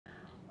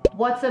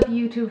What's up,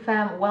 YouTube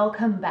fam?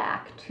 Welcome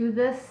back to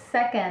the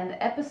second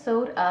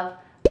episode of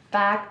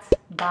Facts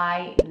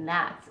by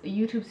Nats, a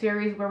YouTube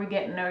series where we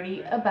get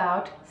nerdy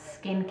about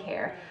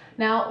skincare.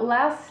 Now,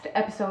 last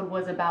episode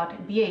was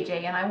about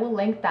BHA, and I will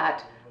link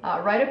that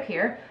right up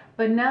here.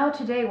 But now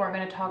today we're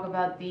going to talk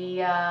about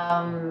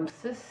the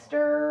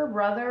sister,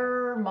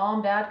 brother,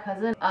 mom, dad,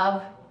 cousin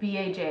of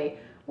BHA,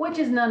 which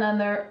is none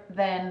other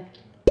than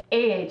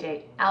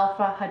AHA,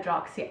 alpha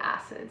hydroxy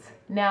acids.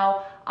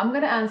 Now, I'm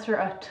going to answer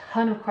a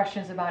ton of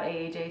questions about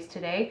AHAs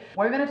today.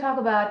 We're going to talk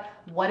about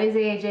what is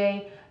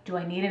AHA, do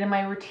I need it in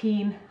my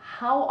routine,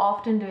 how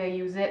often do I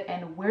use it,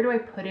 and where do I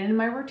put it in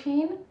my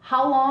routine?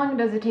 How long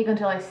does it take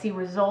until I see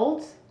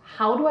results?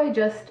 How do I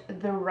adjust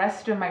the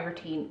rest of my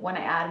routine when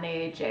I add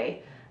an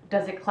AHA?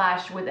 Does it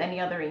clash with any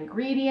other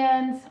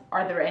ingredients?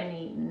 Are there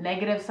any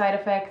negative side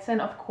effects?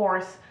 And of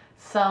course,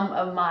 some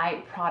of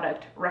my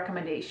product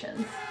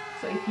recommendations.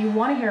 So if you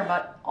want to hear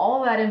about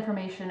all that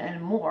information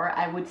and more,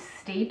 I would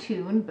stay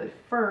tuned. But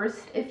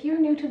first, if you're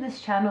new to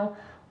this channel,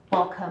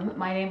 welcome.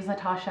 My name is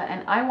Natasha,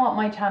 and I want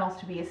my channels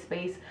to be a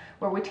space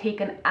where we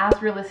take an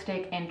as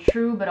realistic and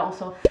true, but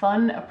also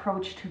fun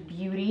approach to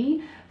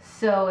beauty.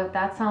 So if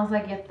that sounds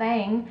like your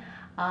thing,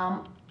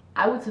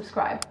 I would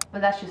subscribe,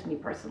 but that's just me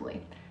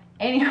personally.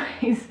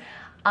 Anyways,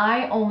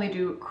 I only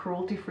do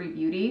cruelty-free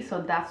beauty,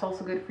 so that's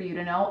also good for you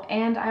to know.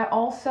 And I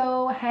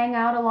also hang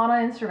out a lot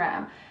on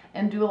Instagram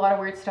and do a lot of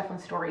weird stuff on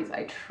stories.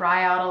 I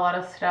try out a lot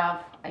of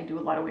stuff. I do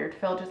a lot of weird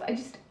filters.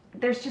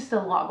 There's just a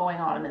lot going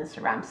on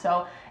Instagram.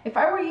 So if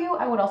I were you,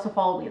 I would also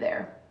follow me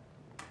there.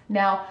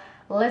 Now,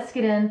 let's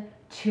get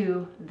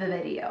into the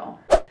video.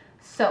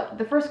 So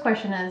the first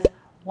question is,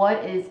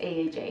 what is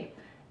AHA?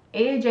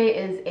 AHA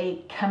is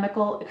a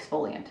chemical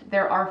exfoliant.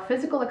 There are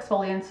physical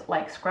exfoliants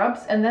like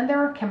scrubs, and then there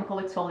are chemical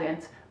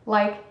exfoliants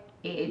like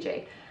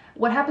AHA.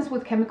 What happens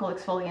with chemical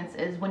exfoliants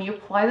is when you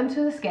apply them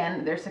to the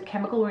skin, there's a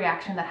chemical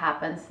reaction that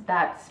happens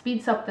that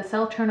speeds up the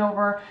cell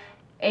turnover,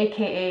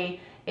 aka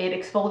it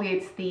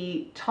exfoliates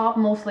the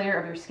topmost layer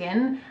of your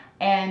skin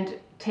and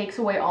takes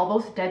away all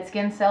those dead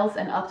skin cells,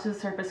 and up to the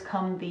surface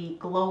come the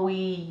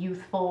glowy,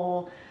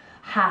 youthful,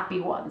 happy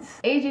ones.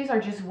 AHAs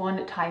are just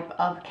one type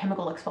of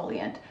chemical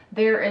exfoliant.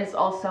 There is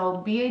also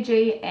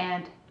BHA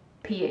and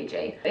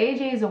PHA.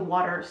 AHA is a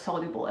water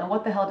soluble, and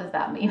what the hell does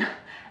that mean?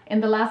 In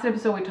the last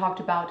episode we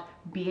talked about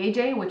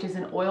BHA, which is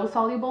an oil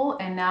soluble,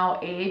 and now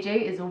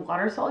AHA is a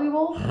water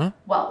soluble.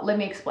 Well, let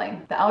me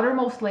explain. The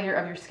outermost layer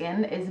of your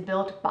skin is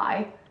built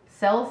by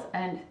cells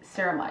and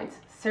ceramides.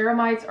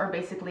 Ceramides are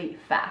basically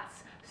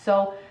fats.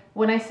 So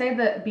when I say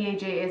that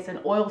BHA is an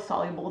oil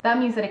soluble, that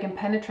means that it can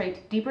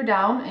penetrate deeper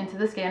down into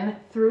the skin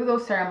through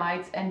those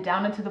ceramides and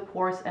down into the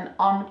pores and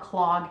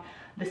unclog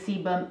the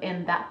sebum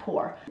in that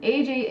pore.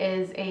 AHA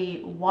is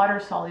a water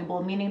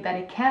soluble, meaning that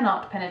it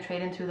cannot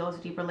penetrate into those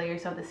deeper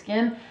layers of the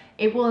skin.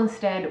 It will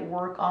instead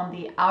work on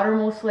the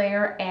outermost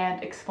layer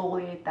and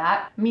exfoliate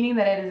that, meaning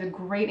that it is a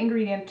great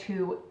ingredient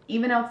to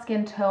even out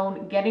skin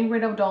tone, getting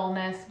rid of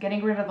dullness,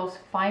 getting rid of those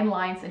fine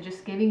lines, and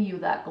just giving you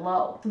that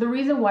glow. So the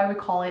reason why we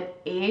call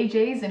it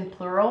AHAs in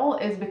plural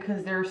is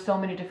because there are so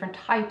many different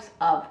types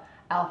of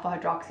alpha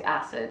hydroxy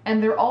acid,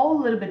 and they're all a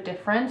little bit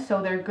different,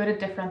 so they're good at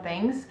different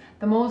things.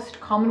 The most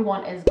common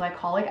one is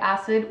glycolic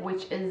acid,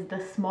 which is the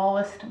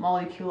smallest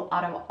molecule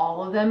out of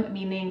all of them,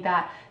 meaning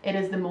that it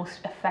is the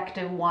most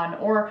effective one,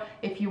 or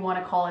if you want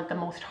to call it the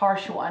most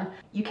harsh one.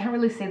 You can't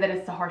really say that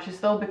it's the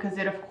harshest though, because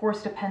it of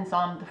course depends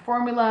on the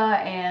formula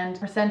and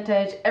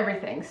percentage,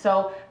 everything.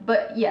 So,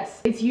 but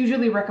yes, it's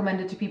usually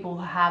recommended to people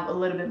who have a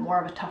little bit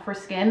more of a tougher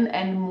skin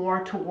and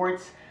more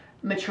towards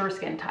mature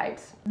skin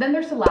types. Then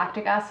there's the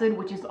lactic acid,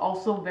 which is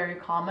also very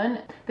common.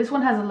 This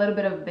one has a little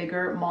bit of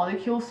bigger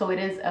molecule, so it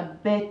is a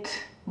bit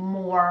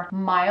more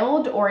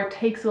mild, or it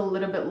takes a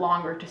little bit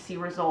longer to see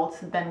results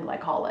than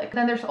glycolic.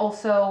 Then there's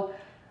also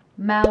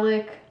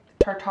malic,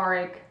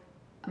 tartaric,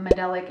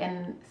 mandelic,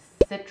 and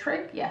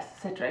citric. Yes,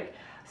 citric.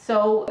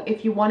 So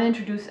if you want to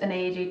introduce an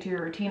AHA to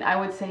your routine, I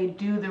would say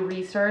do the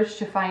research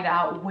to find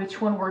out which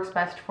one works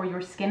best for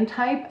your skin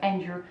type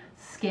and your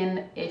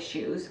skin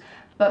issues.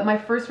 But my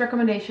first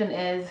recommendation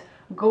is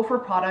go for a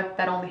product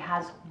that only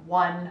has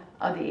one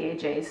of the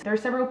AHAs. There are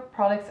several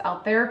products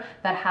out there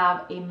that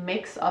have a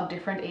mix of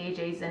different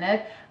AHAs in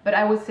it, but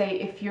I would say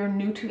if you're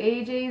new to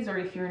AHAs or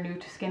if you're new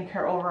to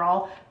skincare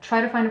overall, try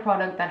to find a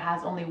product that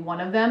has only one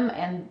of them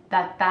and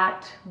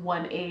that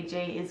one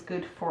AHA is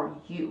good for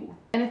you.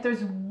 And if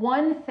there's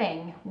one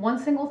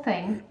single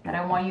thing that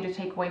I want you to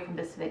take away from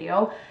this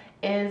video,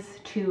 is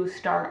to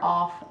start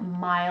off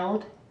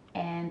mild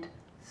and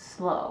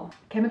slow.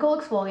 Chemical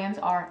exfoliants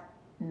are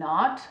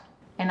not,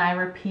 and I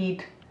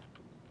repeat,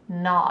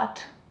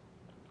 not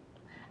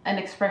an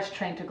express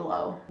train to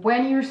glow.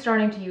 When you're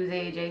starting to use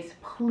AHAs,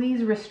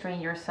 please restrain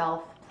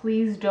yourself.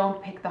 Please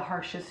don't pick the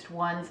harshest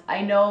ones.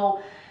 I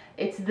know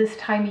it's this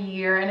time of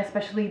year, and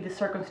especially the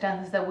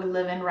circumstances that we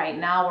live in right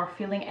now, we're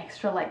feeling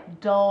extra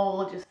like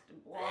dull, just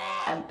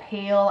and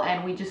pale,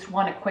 and we just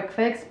want a quick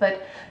fix,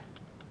 but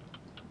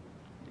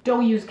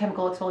don't use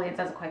chemical exfoliants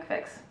as a quick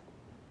fix.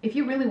 If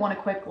you really want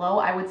a quick glow,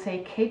 I would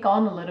say cake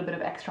on a little bit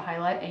of extra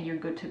highlight and you're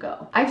good to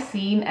go. I've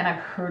seen and I've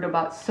heard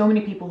about so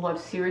many people who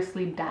have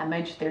seriously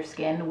damaged their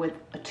skin with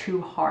a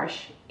too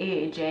harsh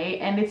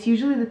AHA, and it's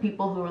usually the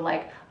people who are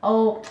like,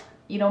 oh,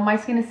 you know, my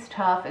skin is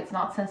tough, it's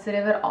not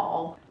sensitive at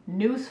all.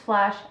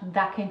 Newsflash,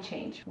 that can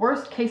change.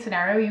 Worst case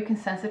scenario, you can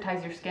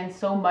sensitize your skin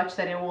so much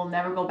that it will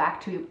never go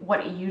back to what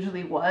it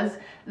usually was.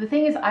 The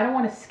thing is, I don't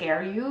want to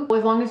scare you.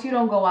 As long as you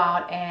don't go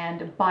out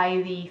and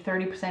buy the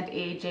 30%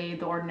 AHA,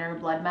 the ordinary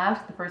blood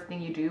mask, the first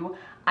thing you do,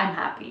 I'm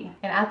happy.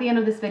 And at the end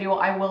of this video,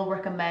 I will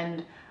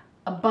recommend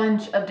a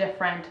bunch of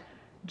different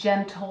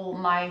gentle,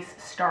 nice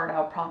start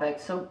out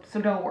products. So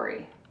don't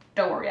worry.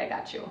 Don't worry, I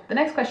got you. The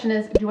next question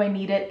is, do I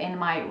need it in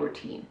my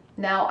routine?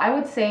 Now, I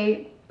would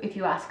say, if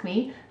you ask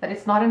me, that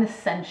it's not an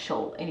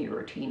essential in your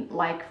routine,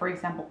 like for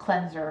example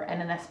cleanser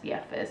and an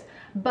SPF is.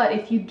 But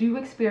if you do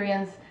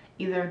experience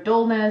either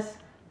dullness,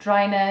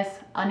 dryness,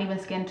 uneven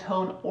skin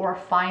tone, or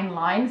fine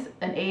lines,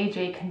 an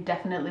AHA can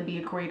definitely be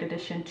a great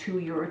addition to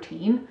your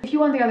routine. If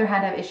you on the other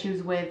hand have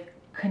issues with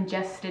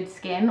congested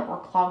skin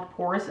or clogged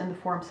pores in the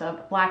forms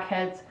of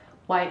blackheads,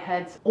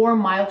 whiteheads, or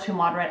mild to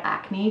moderate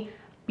acne,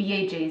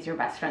 BHA is your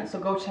best friend. So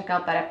go check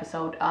out that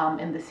episode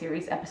in the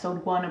series,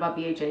 episode 1 about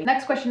BHA.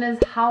 Next question is,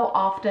 how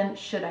often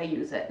should I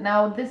use it?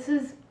 Now, this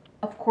is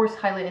of course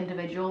highly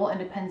individual and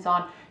depends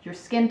on your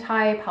skin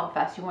type, how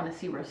fast you want to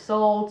see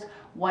results,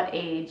 what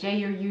AHA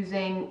you're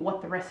using,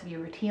 what the rest of your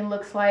routine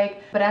looks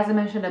like. But as I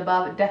mentioned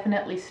above,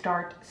 definitely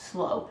start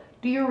slow.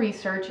 Do your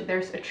research.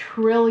 There's a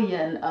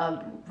trillion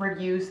of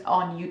reviews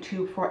on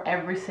YouTube for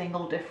every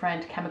single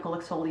different chemical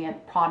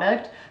exfoliant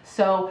product.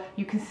 So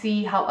you can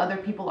see how other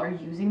people are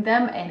using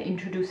them and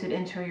introduce it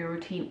into your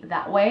routine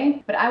that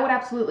way. But I would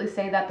absolutely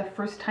say that the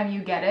first time you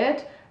get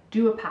it,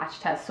 do a patch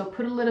test. So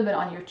put a little bit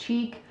on your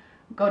cheek,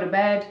 go to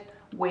bed,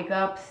 wake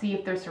up, see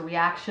if there's a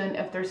reaction.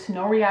 If there's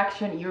no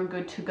reaction, you're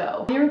good to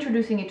go. When you're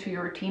introducing it to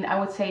your routine, I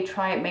would say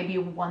try it maybe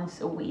once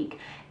a week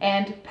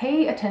and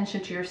pay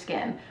attention to your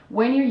skin.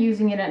 When you're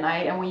using it at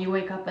night and when you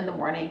wake up in the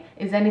morning,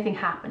 is anything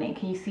happening?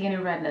 Can you see any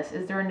redness?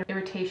 Is there any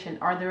irritation?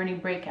 Are there any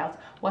breakouts?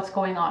 What's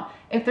going on?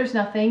 If there's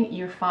nothing,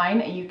 you're fine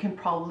and you can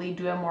probably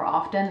do it more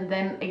often.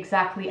 Then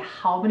exactly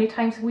how many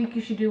times a week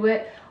you should do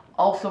it,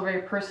 also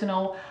very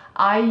personal.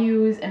 I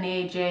use an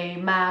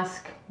AHA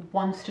mask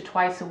once to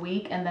twice a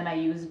week, and then I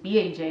use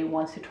BHA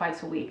once to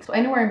twice a week. So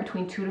anywhere in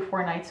between 2 to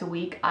 4 nights a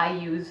week, I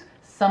use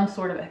some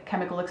sort of a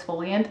chemical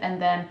exfoliant, and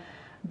then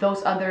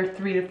those other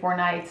 3 to 4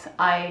 nights,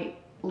 I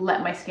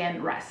let my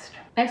skin rest.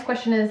 Next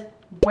question is,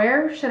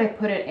 where should I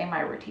put it in my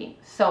routine?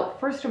 So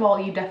first of all,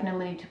 you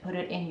definitely need to put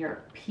it in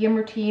your PM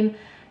routine.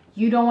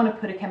 You don't want to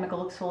put a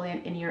chemical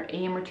exfoliant in your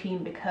AM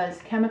routine because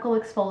chemical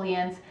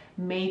exfoliants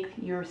make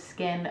your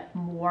skin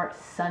more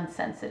sun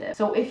sensitive.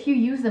 So if you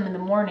use them in the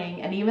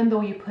morning, and even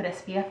though you put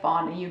SPF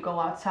on and you go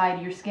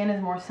outside, your skin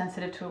is more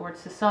sensitive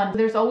towards the sun,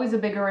 there's always a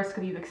bigger risk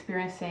of you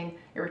experiencing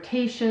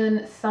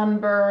irritation,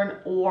 sunburn,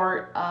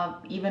 or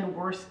even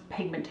worse,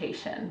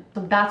 pigmentation.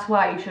 So that's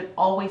why you should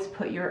always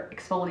put your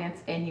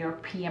exfoliants in your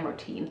PM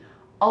routine.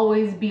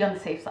 Always be on the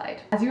safe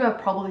side. As you have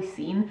probably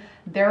seen,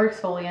 there are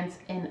exfoliants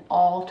in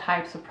all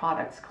types of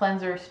products: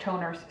 cleansers,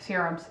 toners,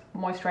 serums,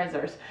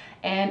 moisturizers,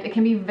 and it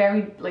can be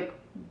very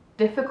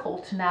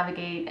difficult to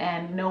navigate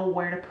and know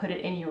where to put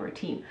it in your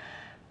routine.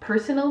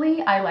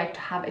 Personally, I like to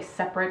have a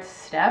separate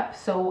step.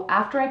 So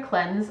after I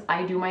cleanse,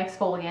 I do my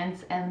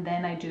exfoliants, and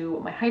then I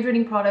do my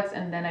hydrating products,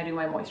 and then I do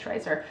my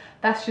moisturizer.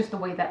 That's just the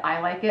way that I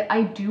like it.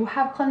 I do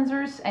have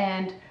cleansers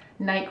and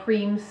night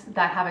creams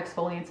that have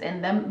exfoliants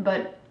in them,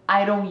 but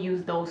I don't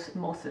use those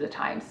most of the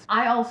times.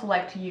 I also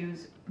like to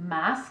use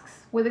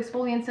masks with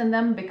exfoliants in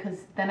them because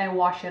then I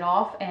wash it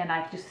off and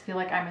I just feel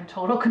like I'm in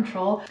total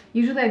control.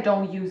 Usually I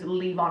don't use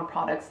leave-on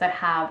products that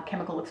have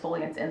chemical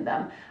exfoliants in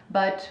them,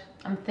 but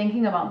I'm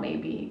thinking about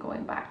maybe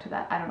going back to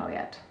that. I don't know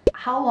yet.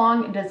 How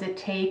long does it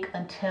take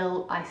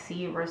until I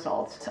see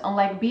results? So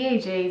unlike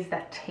BHAs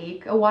that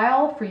take a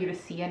while for you to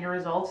see any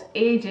results,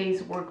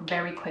 AHAs work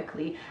very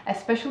quickly,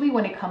 especially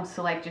when it comes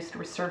to just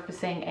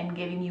resurfacing and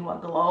giving you a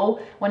glow.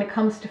 When it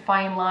comes to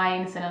fine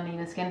lines and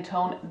uneven skin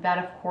tone, that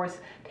of course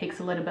takes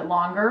a little bit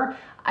longer.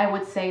 I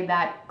would say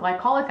that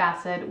glycolic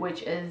acid,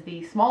 which is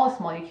the smallest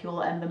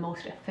molecule and the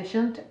most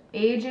efficient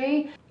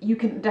AHA, you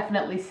can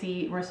definitely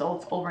see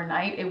results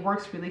overnight. It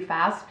works really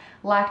fast.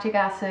 Lactic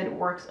acid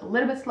works a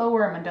little bit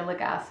slower.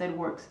 Mandelic acid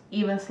works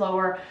even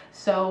slower.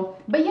 So,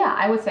 but yeah,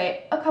 I would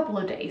say a couple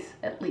of days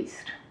at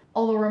least.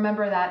 Although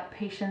remember that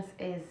patience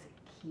is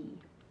key.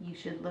 You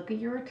should look at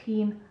your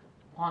routine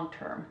long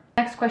term.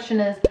 Next question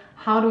is,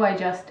 how do I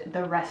adjust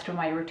the rest of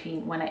my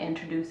routine when I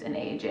introduce an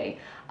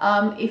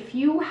AHA? If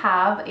you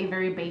have a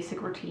very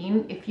basic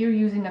routine, if you're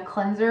using a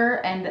cleanser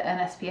and an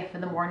SPF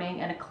in the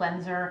morning and a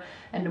cleanser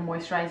and a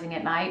moisturizing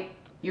at night,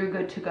 you're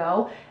good to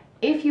go.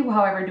 If you,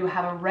 however, do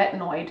have a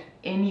retinoid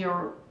in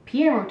your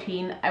PM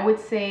routine, I would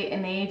say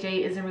an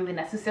AHA isn't really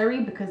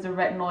necessary because the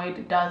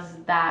retinoid does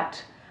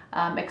that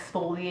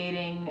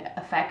exfoliating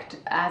effect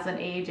as an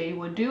AHA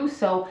would do.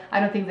 So I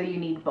don't think that you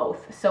need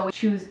both. So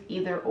choose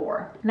either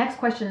or. Next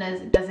question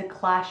is, does it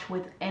clash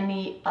with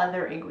any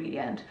other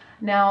ingredient?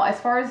 Now, as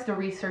far as the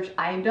research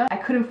I've done, I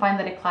couldn't find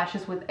that it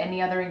clashes with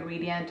any other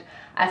ingredient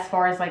as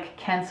far as like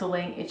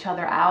canceling each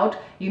other out.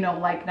 You know,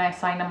 like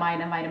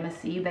niacinamide and vitamin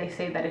C, they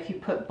say that if you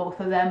put both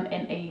of them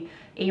in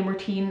a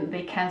routine,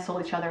 they cancel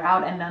each other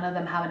out and none of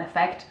them have an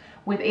effect.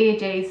 With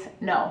AHAs,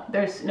 no,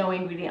 there's no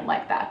ingredient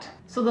like that.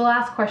 So the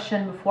last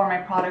question before my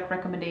product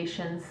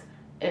recommendations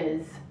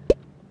is,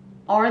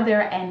 are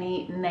there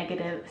any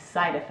negative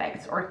side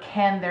effects, or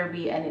can there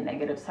be any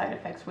negative side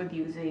effects with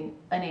using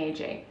an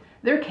AHA?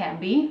 There can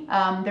be.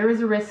 There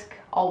is a risk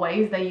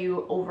always that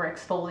you over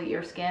exfoliate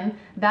your skin.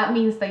 That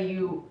means that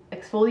you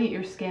exfoliate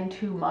your skin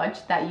too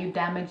much, that you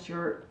damage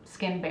your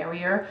skin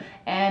barrier,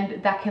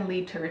 and that can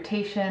lead to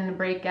irritation,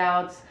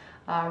 breakouts,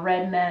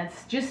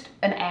 redness, just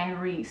an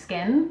angry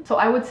skin. So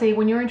I would say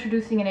when you're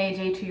introducing an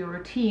AHA to your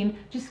routine,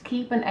 just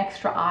keep an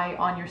extra eye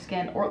on your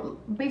skin, or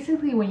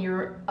basically when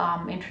you're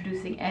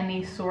introducing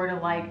any sort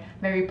of like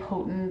very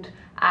potent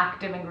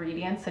active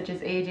ingredients such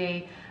as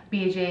AHA,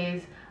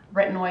 BHAs,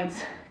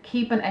 retinoids,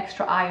 keep an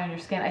extra eye on your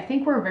skin. I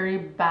think we're very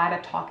bad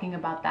at talking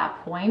about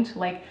that point.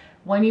 Like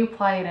when you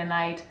apply it at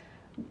night,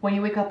 when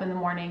you wake up in the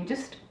morning,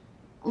 just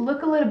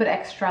look a little bit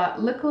extra,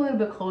 look a little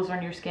bit closer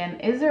on your skin.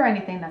 Is there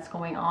anything that's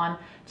going on?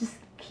 Just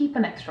keep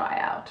an extra eye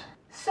out.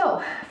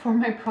 So for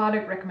my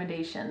product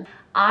recommendation,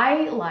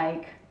 I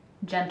like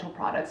gentle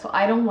products. So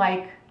I don't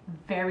like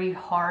very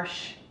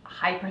harsh,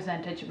 high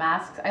percentage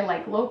masks. I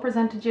like low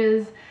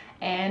percentages,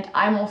 and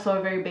I'm also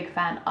a very big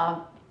fan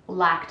of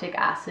lactic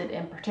acid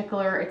in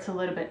particular. It's a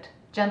little bit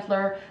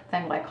gentler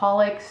than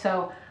glycolic.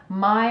 So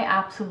my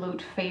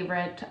absolute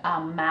favorite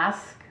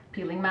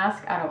peeling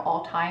mask out of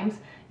all times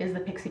is the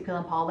Pixi Peel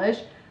and Polish.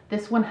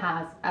 This one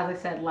has, as I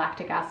said,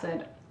 lactic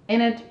acid in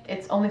it.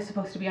 It's only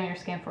supposed to be on your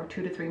skin for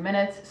 2 to 3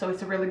 minutes. So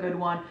it's a really good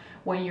one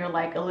when you're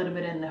like a little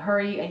bit in a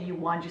hurry and you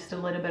want just a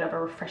little bit of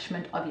a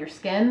refreshment of your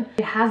skin.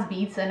 It has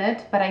beads in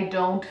it, but I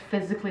don't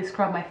physically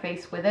scrub my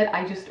face with it.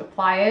 I just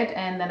apply it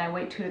and then I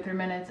wait 2 to 3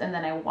 minutes and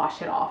then I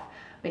wash it off,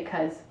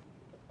 because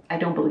I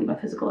don't believe in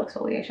physical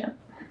exfoliation.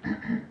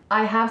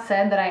 I have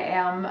said that I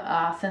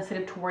am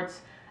sensitive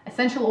towards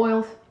essential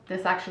oils.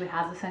 This actually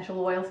has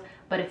essential oils,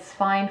 but it's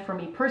fine for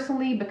me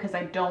personally because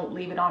I don't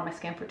leave it on my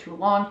skin for too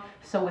long.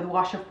 So with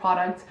wash-off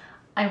products,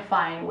 I'm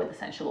fine with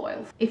essential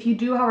oils. If you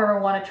do, however,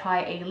 want to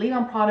try a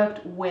leave-on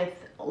product with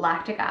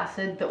lactic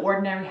acid, The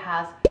Ordinary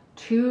has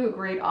 2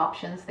 great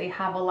options. They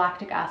have a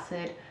lactic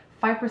acid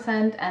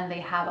 5% and they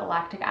have a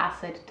lactic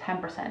acid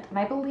 10%. And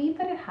I believe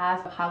that it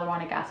has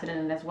hyaluronic acid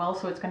in it as well,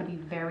 so it's going to be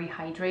very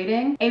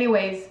hydrating.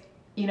 Anyways,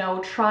 you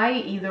know, try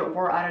either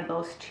or out of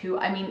those two.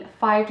 I mean,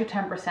 5 to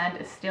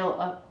 10% is still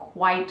a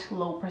quite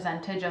low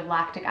percentage of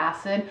lactic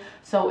acid.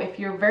 So if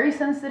you're very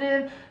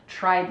sensitive,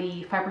 try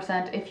the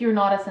 5%. If you're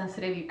not as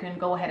sensitive, you can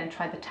go ahead and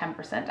try the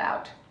 10%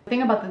 out. The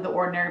thing about the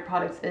Ordinary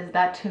products is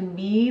that to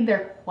me,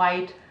 they're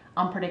quite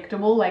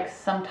unpredictable. Like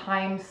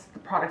sometimes the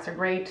products are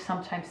great,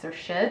 sometimes they're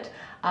shit.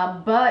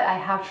 But I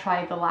have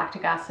tried the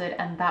lactic acid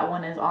and that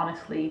one is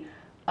honestly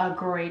a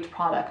great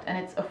product, and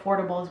it's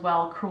affordable as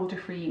well,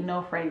 cruelty-free,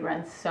 no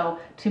fragrance. So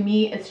to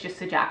me, it's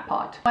just a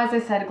jackpot. As I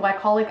said,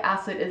 glycolic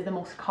acid is the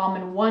most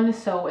common one,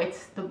 so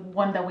it's the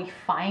one that we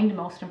find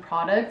most in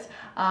products.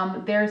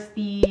 There's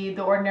the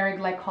Ordinary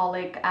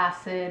glycolic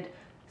acid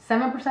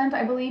 7%,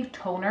 I believe,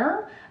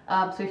 toner.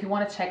 So if you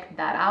want to check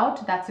that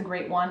out, that's a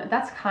great one.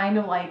 That's kind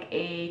of like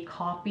a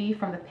copy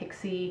from the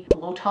Pixi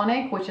Glow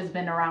Tonic, which has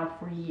been around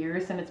for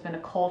years and it's been a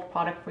cult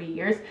product for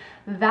years.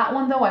 That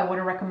one though, I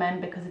wouldn't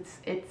recommend because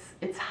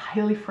it's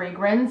highly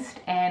fragranced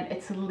and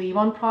it's a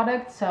leave-on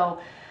product. So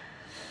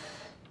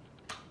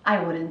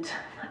I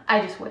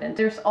just wouldn't.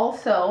 There's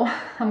also,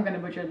 I'm gonna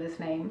butcher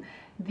this name,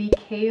 the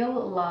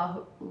Kale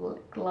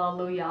Lalu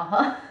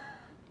Yaha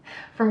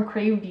from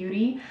Krave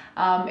Beauty.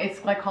 It's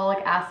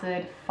glycolic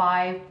acid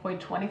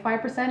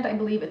 5.25%, I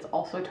believe. It's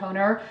also a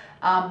toner.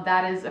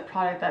 That is a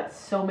product that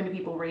so many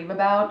people rave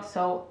about,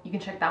 so you can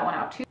check that one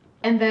out too.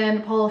 And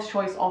then Paula's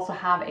Choice also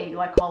have a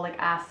glycolic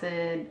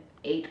acid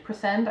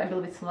 8%. I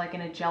believe it's like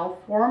in a gel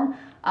form.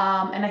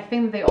 And I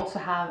think they also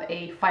have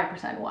a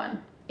 5%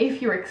 one.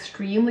 If you're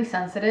extremely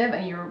sensitive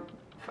and you're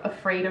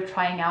afraid of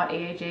trying out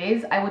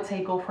AHAs, I would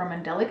say go for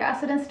Mandelic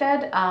acid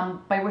instead.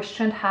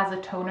 ByWishtrend has a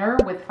toner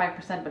with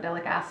 5%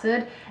 Mandelic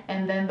acid,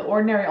 and then The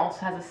Ordinary also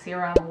has a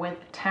serum with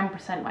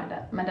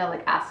 10%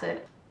 Mandelic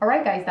acid.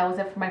 Alright guys, that was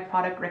it for my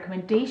product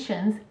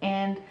recommendations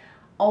and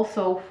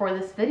also for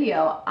this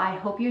video. I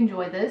hope you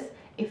enjoyed this.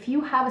 If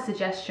you have a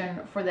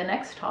suggestion for the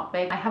next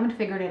topic, I haven't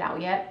figured it out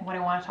yet what I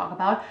want to talk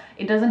about.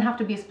 It doesn't have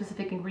to be a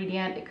specific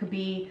ingredient. It could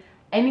be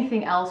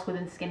anything else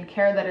within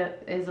skincare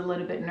that is a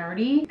little bit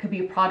nerdy. It could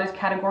be a product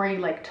category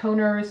like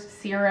toners,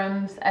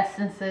 serums,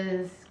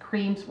 essences,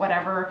 creams,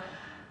 whatever.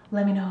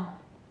 Let me know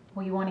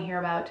what you want to hear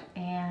about,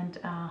 and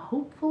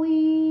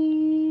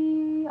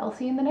hopefully I'll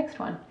see you in the next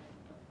one.